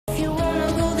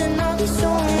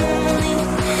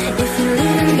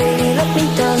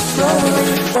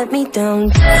let me down.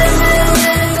 Let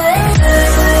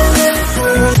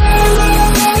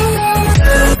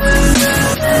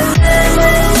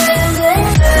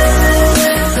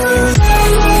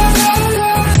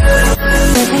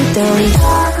me down.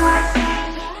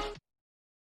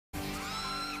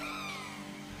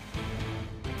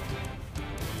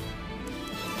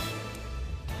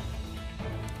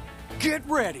 Get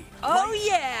ready. Oh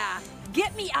yeah!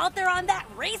 Get me out there on that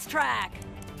racetrack!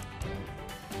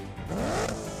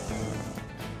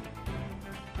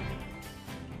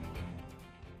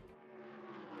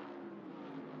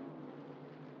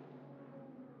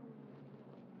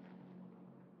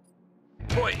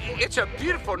 Boy, it's a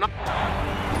beautiful night.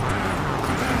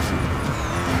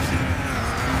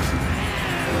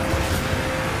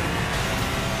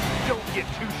 Don't get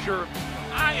too sure.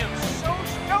 I am so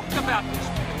stoked about this.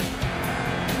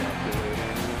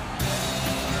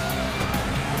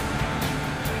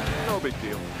 No big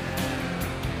deal.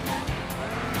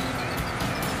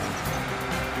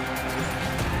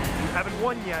 You haven't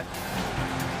won yet.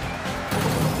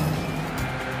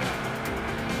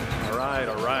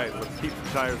 All right, let's keep the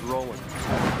tires rolling.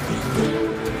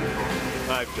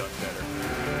 I've done better.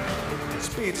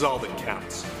 Speed's all that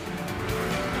counts.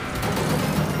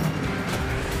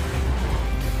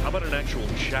 How about an actual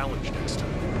challenge next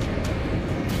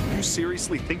time? You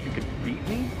seriously think you can beat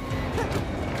me?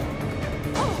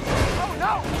 Oh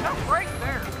no! No break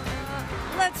there!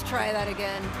 Let's try that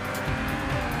again.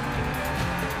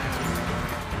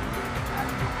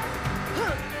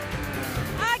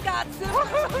 I got some.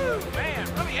 Woohoo! Man,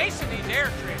 really acing these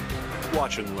air tricks.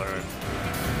 Watch and learn.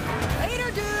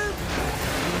 Later, dude!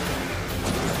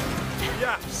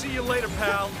 Yeah, see you later,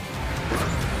 pal.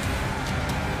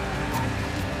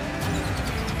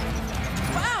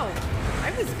 Wow!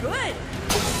 I was good!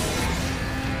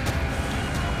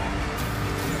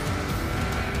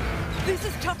 This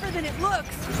is tougher than it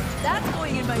looks. That's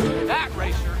going in my... That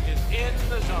racer is in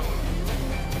the zone.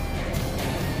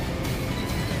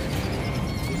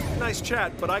 Nice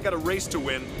chat, but I got a race to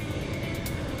win.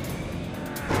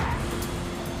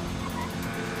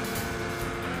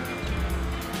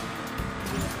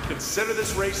 Consider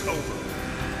this race over.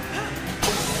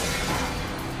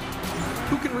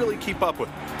 Who can really keep up with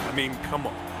me? I mean, come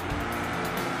on.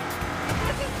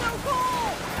 This is so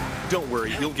cool! Don't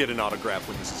worry, you'll get an autograph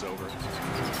when this is over. You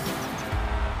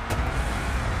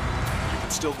can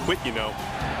still quit, you know.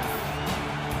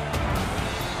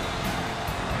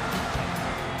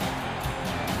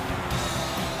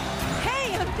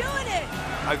 Hey, I'm doing it!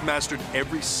 I've mastered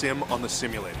every sim on the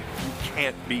simulator. You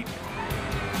can't beat me.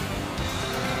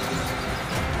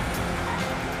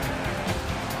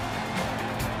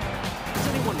 Is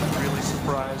anyone really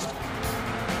surprised?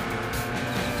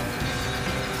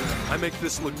 I make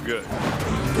this look good.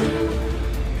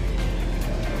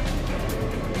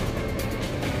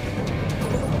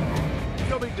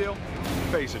 No big deal.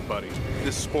 Face it, buddy.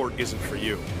 This sport isn't for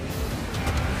you.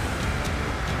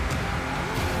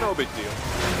 No big deal.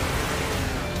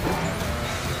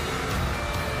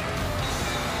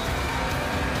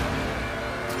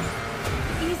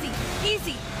 Easy,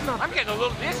 easy! I'm getting a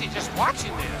little dizzy just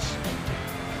watching this.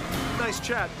 Nice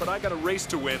chat, but I got a race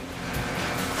to win.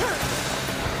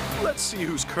 Let's see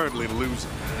who's currently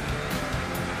losing.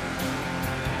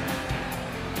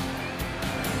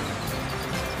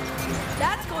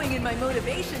 That's going in my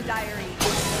motivation diary.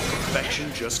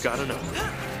 Perfection just got enough.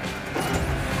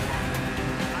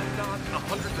 I'm not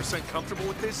 100% comfortable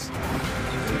with this.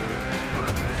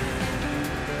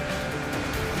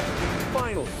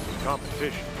 Finally,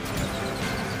 competition.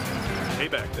 Hey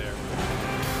back there.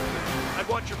 I'd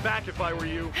watch your back if I were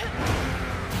you.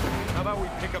 How about we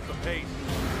pick up the pace?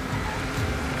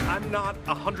 I'm not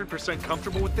 100%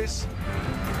 comfortable with this.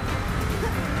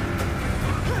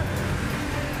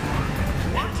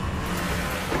 What?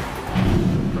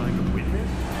 Trying to win this?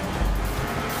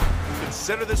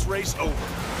 Consider this race over.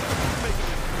 You're making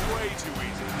it way too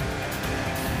easy.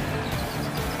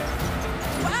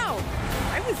 Wow!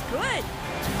 I was good!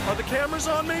 Are the cameras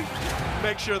on me?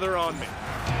 Make sure they're on me.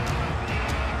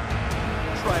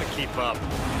 Try to keep up.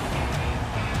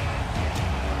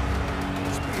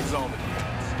 Speed's all that counts.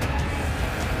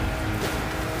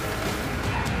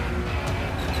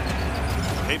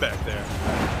 Hey back there.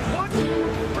 What?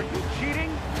 Are you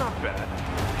cheating? Not bad.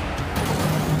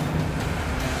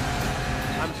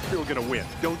 I'm still gonna win.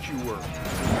 Don't you worry.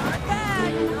 Not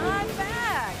bad, not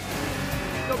bad!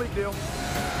 No big deal.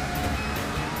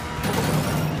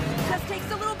 Just takes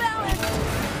a little balance.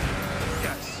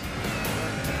 Yes.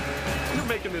 You're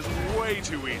making this way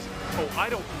too easy. Oh, I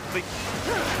don't think...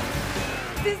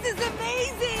 This is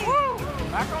amazing! Woo!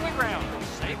 Back on the ground,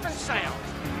 safe and sound.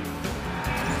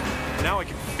 Now I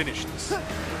can finish this.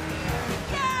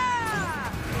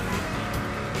 Yeah!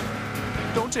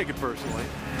 Don't take it personally.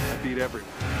 I beat everyone.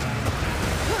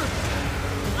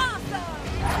 Awesome!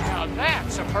 Now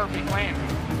that's a perfect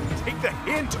landing. Take the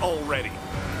hint already.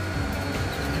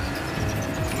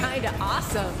 Kinda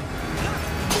awesome.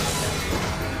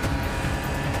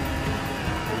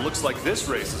 Well, looks like this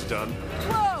race is done.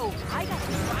 Whoa! I got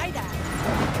to try that.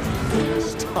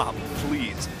 Stop,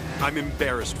 please. I'm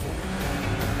embarrassed for you.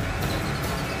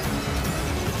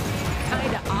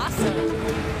 Kinda awesome.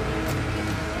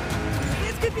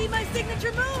 This could be my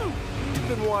signature move. You've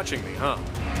been watching me, huh?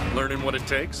 Learning what it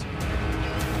takes?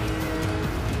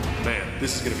 Man,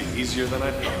 this is gonna be easier than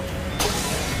I thought.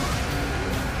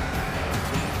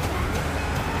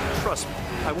 Trust me,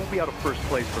 I won't be out of first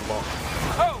place for long.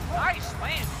 Oh, nice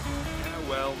landing. Yeah,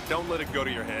 well, don't let it go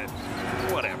to your head.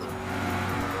 Whatever.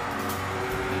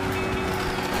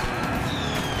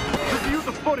 Review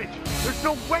the footage. There's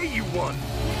no way you won.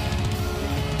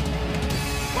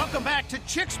 Welcome back to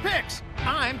Chick's Picks.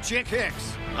 I'm Chick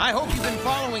Hicks. I hope you've been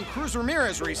following Cruz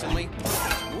Ramirez recently.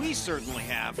 We certainly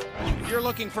have. If you're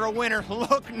looking for a winner,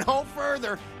 look no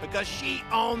further, because she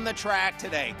owned the track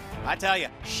today. I tell you,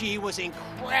 she was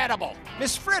incredible.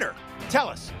 Miss Fritter, tell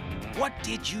us, what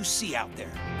did you see out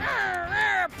there?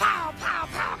 Pow!